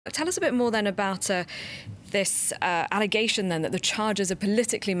tell us a bit more then about this allegation then that the charges are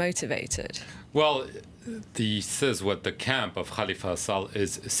politically motivated. Well, this is what the camp of Khalifa Sall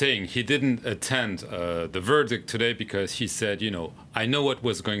is saying. He didn't attend the verdict today because he said, I know what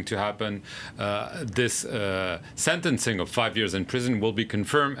was going to happen. This sentencing of 5 years in prison will be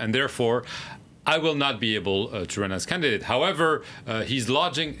confirmed, and therefore I will not be able to run as candidate. However, he's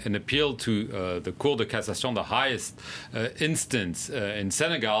lodging an appeal to the Cour de Cassation, the highest instance in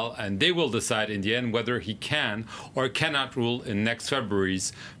Senegal, and they will decide in the end whether he can or cannot rule in next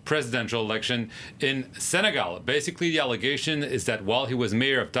February's presidential election in Senegal. Basically, the allegation is that while he was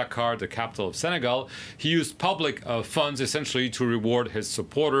mayor of Dakar, the capital of Senegal, he used public funds essentially to reward his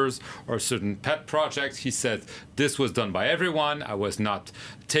supporters or certain pet projects. He said, this was done by everyone. I was not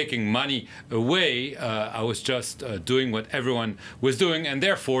taking money away. I was just doing what everyone was doing. And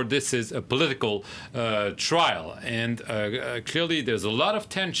therefore, this is a political trial. And clearly, there's a lot of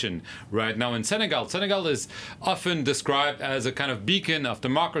tension right now in Senegal. Senegal is often described as a kind of beacon of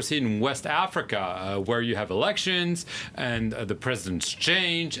democracy in West Africa, where you have elections and the presidents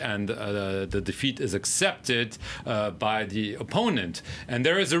change and the defeat is accepted by the opponent. And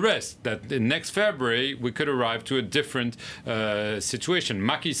there is a risk that in next February, we could arrive to a different situation.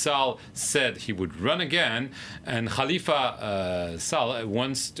 Macky Sall said he would run again, and Khalifa Sall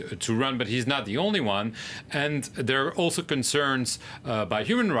wants to run, but he's not the only one. And there are also concerns by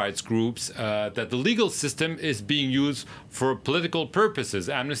human rights groups that the legal system is being used for political purposes.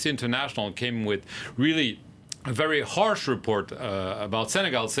 Amnesty International came with really a very harsh report about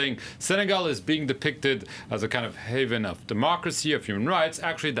Senegal, saying Senegal is being depicted as a kind of haven of democracy, of human rights.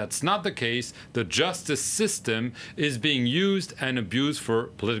 Actually, that's not the case. The justice system is being used and abused for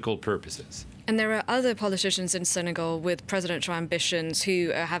political purposes. And there are other politicians in Senegal with presidential ambitions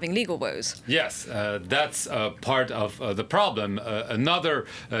who are having legal woes. Yes, that's part of the problem. Another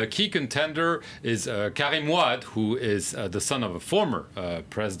key contender is Karim Wade, who is the son of a former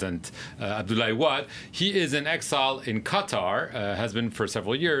president, Abdoulaye Wade. He is in exile in Qatar, has been for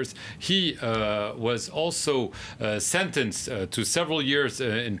several years. He was also sentenced to several years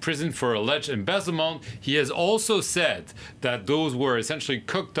in prison for alleged embezzlement. He has also said that those were essentially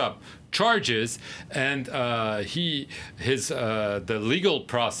cooked up charges, and the legal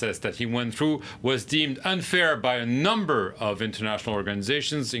process that he went through was deemed unfair by a number of international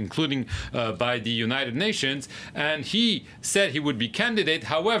organizations, including by the United Nations, and he said he would be candidate.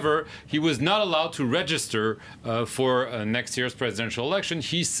 However, he was not allowed to register for next year's presidential election.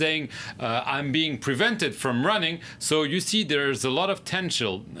 He's saying, I'm being prevented from running. So you see there's a lot of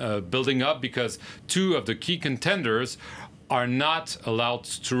tension building up because two of the key contenders are not allowed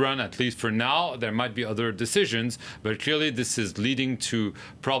to run, at least for now. There might be other decisions, but clearly this is leading to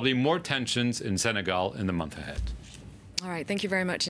probably more tensions in Senegal in the month ahead. All right, thank you very much.